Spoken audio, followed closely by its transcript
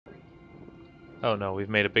Oh no, we've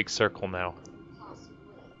made a big circle now. Possibly.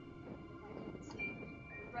 If I didn't see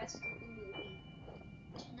the rest of the movie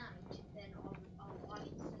tonight, then I'll watch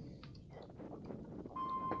the second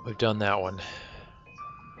one. We've done that one.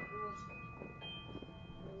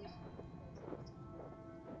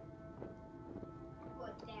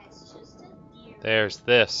 But that's just a theory. There's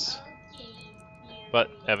this. A game theory. But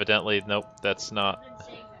evidently, nope, that's not. I've been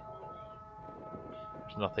saying that all day.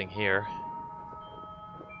 There's nothing here.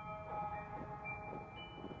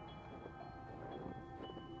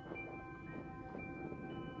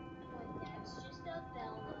 But that's just a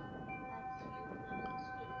Bella, a cute little kitty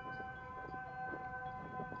cat.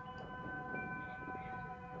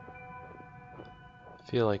 I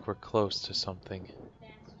feel like we're close to something.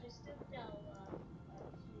 That's just a Bella,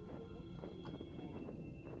 a cute little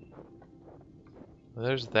kitty cat. Well,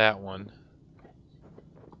 there's that one.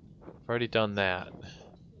 I've already done that.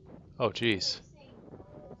 Oh, jeez.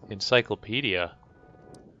 Encyclopedia.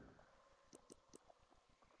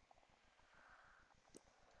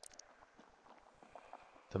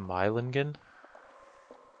 The Mylingen?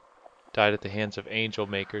 Died at the hands of angel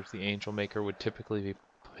makers. The angel maker would typically be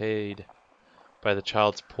paid by the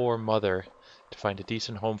child's poor mother to find a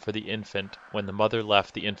decent home for the infant. When the mother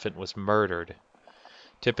left, the infant was murdered.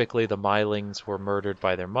 Typically, the Mylings were murdered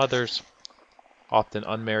by their mothers, often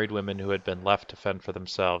unmarried women who had been left to fend for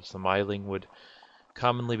themselves. The Myling would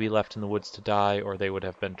commonly be left in the woods to die, or they would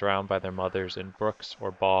have been drowned by their mothers in brooks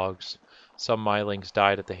or bogs. Some Mylings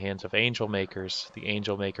died at the hands of angel makers. The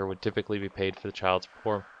angel maker would typically be paid by the child's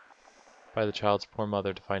poor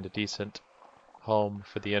mother to find a decent home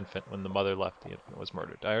for the infant. When the mother left, the infant was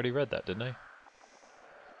murdered. I already read that, didn't I?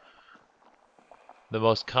 The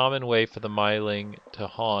most common way for the Myling to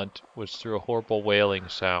haunt was through a horrible wailing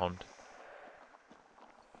sound.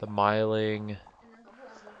 The Myling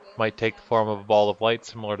might take the form of a ball of light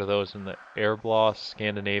similar to those in the Airbloss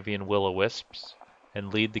Scandinavian will-o-wisps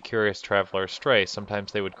and lead the curious traveler astray.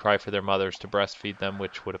 Sometimes they would cry for their mothers to breastfeed them,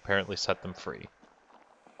 which would apparently set them free.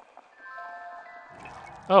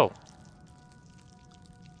 Oh.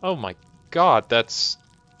 Oh my god, that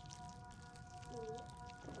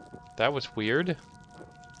was weird.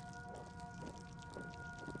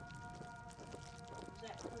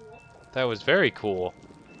 That was very cool.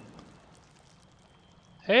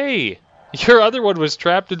 Hey! Your other one was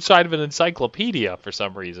trapped inside of an encyclopedia for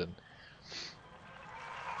some reason.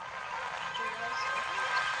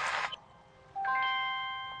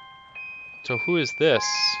 So who is this?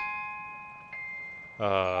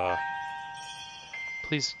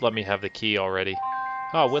 Please let me have the key already.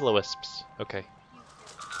 Oh, will-o-wisps. Okay.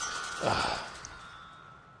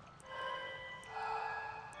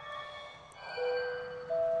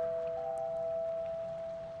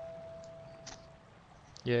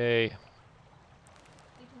 Yay. You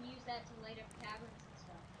can use that to light up cabins and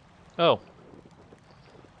stuff. Oh.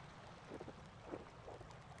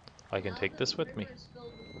 I can take this with me.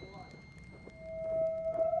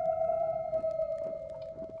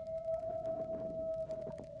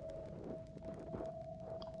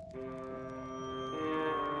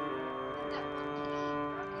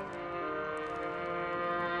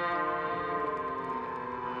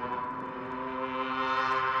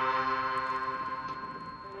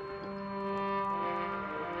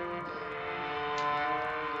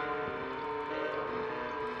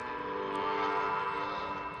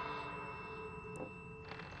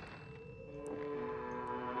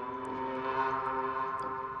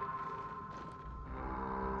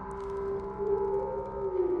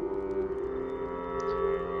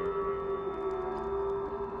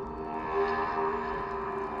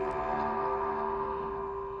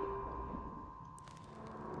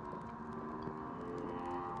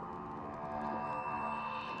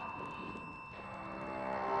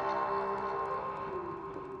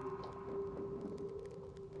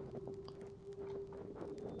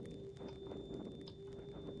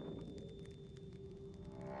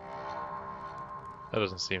 That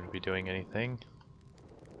doesn't seem to be doing anything.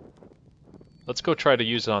 Let's go try to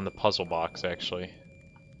use it on the puzzle box, actually.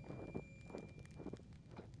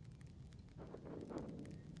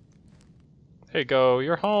 There you go,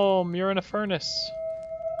 you're home, you're in a furnace.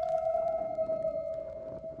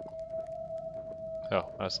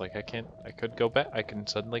 Oh, I was like, I could go back, I can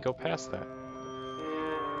suddenly go past that.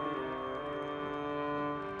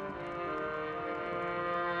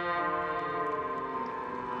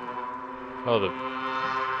 Oh, the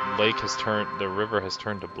river has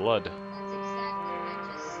turned to blood. That's exactly what I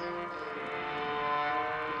just said.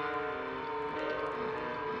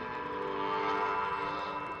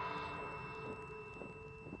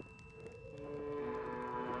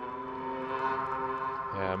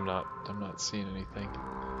 Yeah, I'm not seeing anything.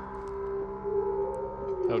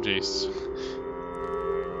 Oh jeez.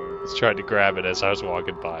 He's trying to grab it as I was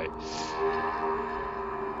walking by.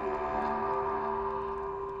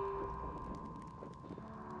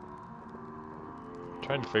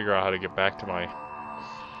 Trying to figure out how to get back to my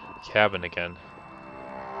cabin again.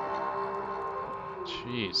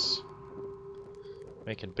 Jeez.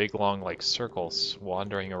 Making big long like circles,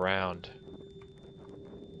 wandering around.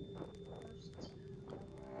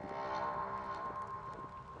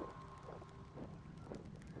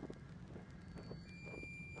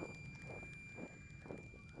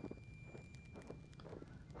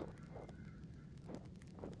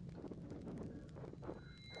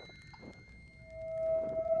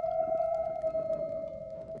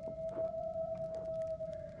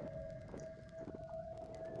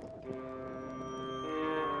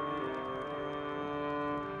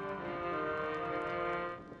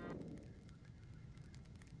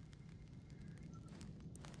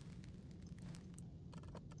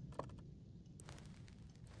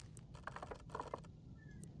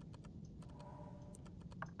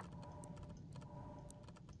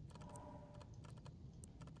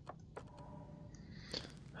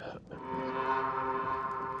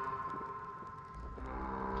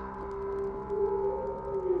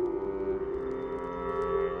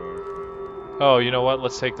 Oh, you know what?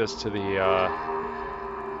 Let's take this to the,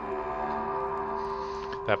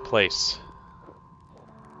 that place.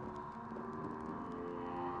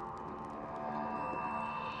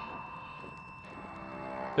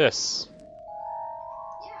 This.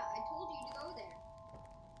 Yeah, I told you to go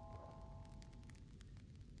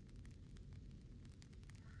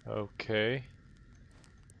there. Okay.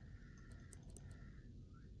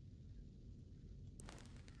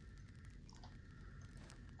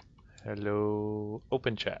 Hello.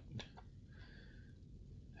 Open chat.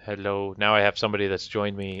 Hello. Now I have somebody that's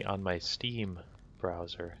joined me on my Steam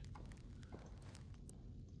browser.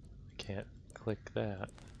 Can't click that.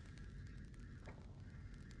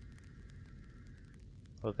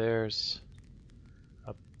 Well, there's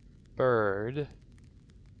a bird.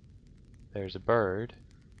 There's a bird.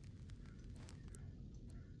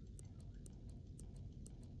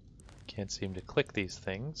 Can't seem to click these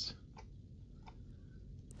things.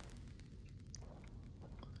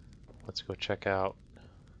 Let's go check out.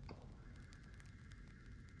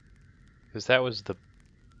 Because that was the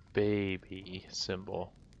baby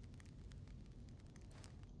symbol.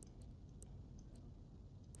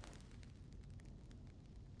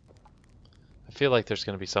 I feel like there's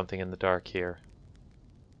going to be something in the dark here.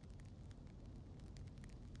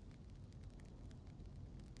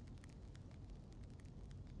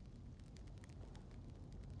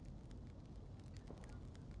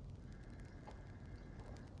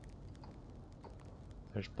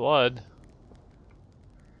 There's blood.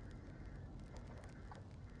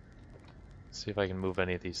 Let's see if I can move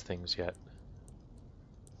any of these things yet.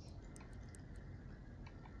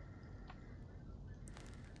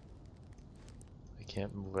 I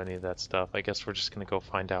can't move any of that stuff. I guess we're just gonna go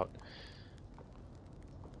find out.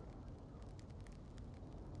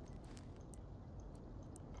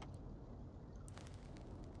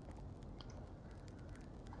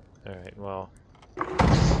 Alright, well.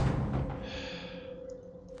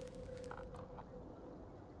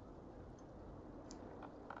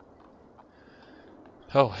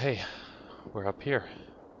 Oh, hey. We're up here.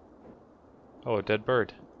 Oh, a dead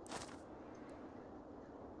bird.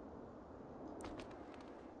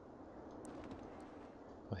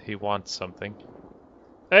 He wants something.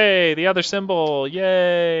 Hey, the other symbol!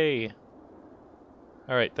 Yay!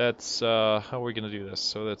 Alright, that's, how are we gonna do this?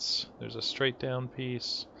 So there's a straight down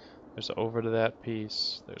piece, there's an over to that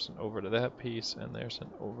piece, there's an over to that piece, and there's an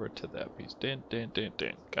over to that piece. Dun, dun, dun,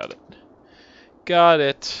 dun. Got it. Got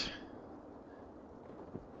it!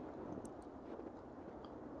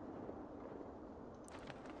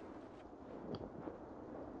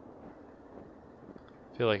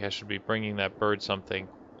 I feel like I should be bringing that bird something.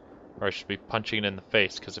 Or I should be punching it in the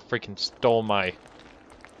face, because it freaking stole my...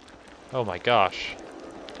 Oh my gosh.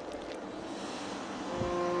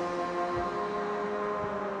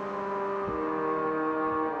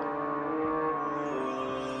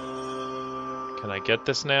 Can I get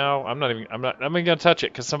this now? I'm not even gonna touch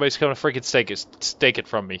it, because somebody's gonna freaking stake it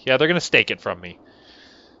from me. Yeah, they're gonna stake it from me.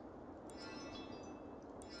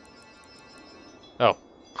 Oh.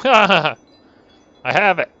 I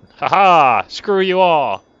have it! Haha! Screw you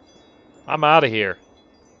all! I'm out of here.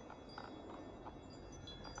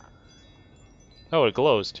 Oh, it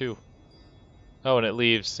glows too. Oh, and it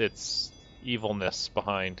leaves its evilness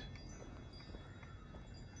behind.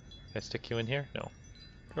 Can I stick you in here? No.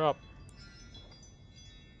 Drop.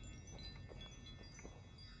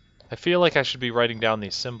 I feel like I should be writing down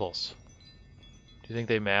these symbols. Do you think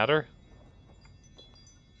they matter?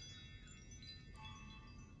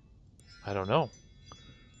 I don't know.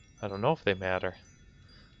 I don't know if they matter.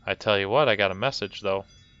 I tell you what, I got a message though.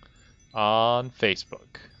 On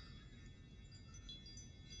Facebook.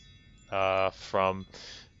 From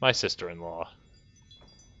my sister-in-law.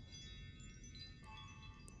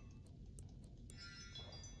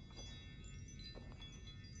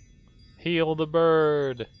 Heal the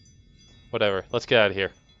bird! Whatever, let's get out of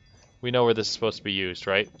here. We know where this is supposed to be used,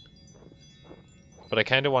 right? But I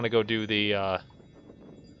kind of want to go do the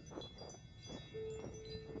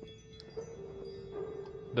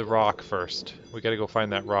rock first. We gotta go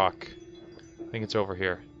find that rock. I think it's over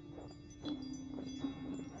here.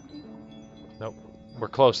 Nope. We're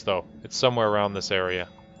close though. It's somewhere around this area.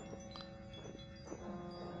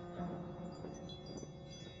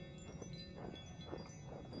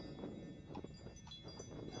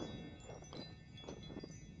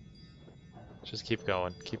 Just keep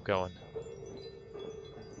going. Keep going.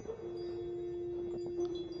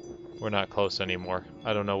 We're not close anymore.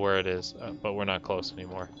 I don't know where it is, but we're not close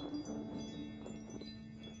anymore.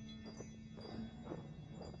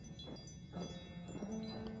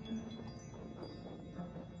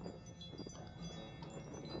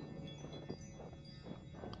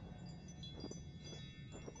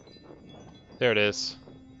 There it is.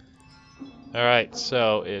 Alright,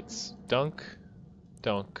 so it's dunk,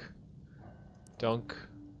 dunk, dunk,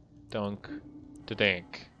 dunk,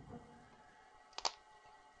 da-dank.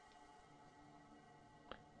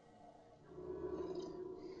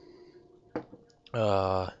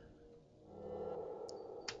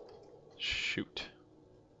 Shoot.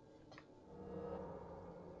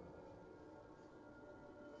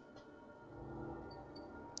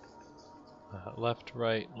 Left,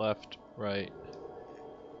 right, left, right.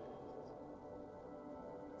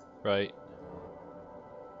 Right.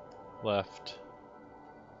 Left.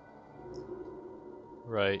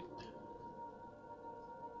 Right.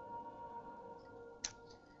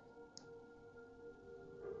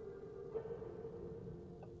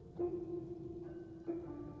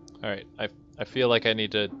 Alright, I feel like I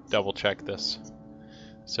need to double check this.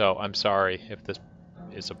 So I'm sorry if this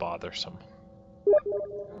is a bothersome.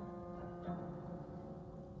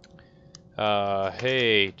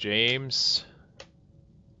 Hey, James.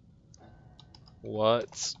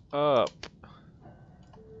 What's up?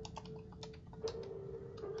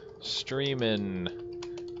 Streaming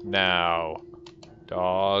now,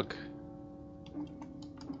 dog.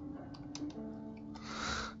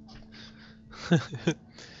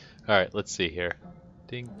 Alright, let's see here.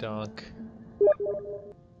 Ding donk.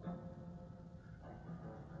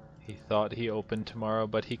 He thought he opened tomorrow,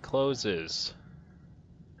 but he closes.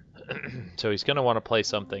 So he's gonna want to play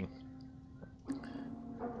something.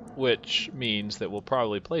 Which means that we'll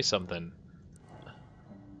probably play something.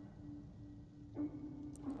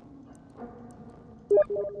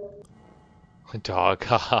 Dog,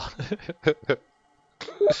 haha.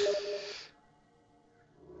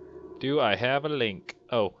 Do I have a link?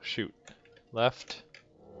 Oh, shoot. Left,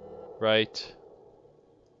 right,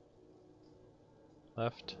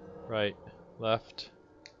 left, right, left,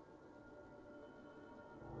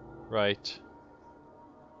 right,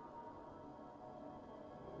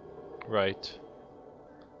 right,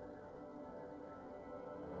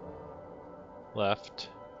 left,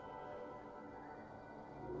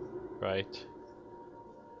 right.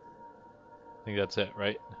 I think that's it,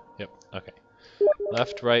 right? Yep, okay.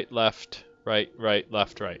 Left, right, left, right, right,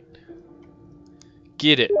 left, right.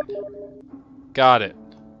 Get it. Got it.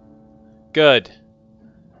 Good.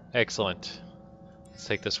 Excellent. Let's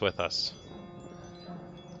take this with us.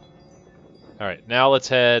 Alright, now let's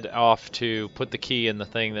head off to put the key in the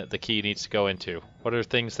thing that the key needs to go into. What are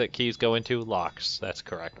things that keys go into? Locks. That's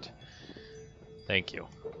correct. Thank you.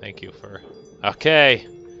 Thank you for... Okay.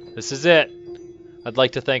 This is it. I'd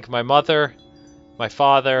like to thank my mother, my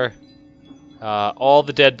father, all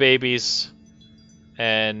the dead babies,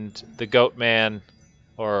 and the goat man,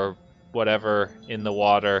 or whatever, in the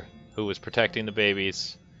water, who was protecting the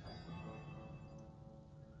babies.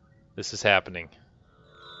 This is happening.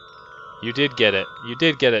 You did get it. You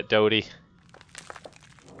did get it, Dodie.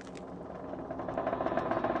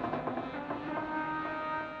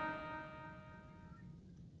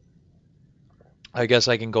 I guess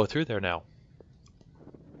I can go through there now.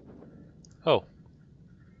 Oh.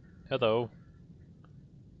 Hello.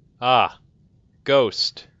 Ah.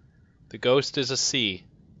 Ghost. The ghost is a C.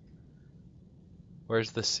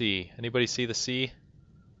 Where's the C? Anybody see the C?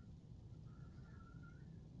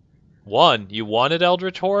 Won? You won at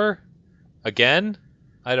Eldritch Horror? Again?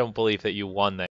 I don't believe that you won that.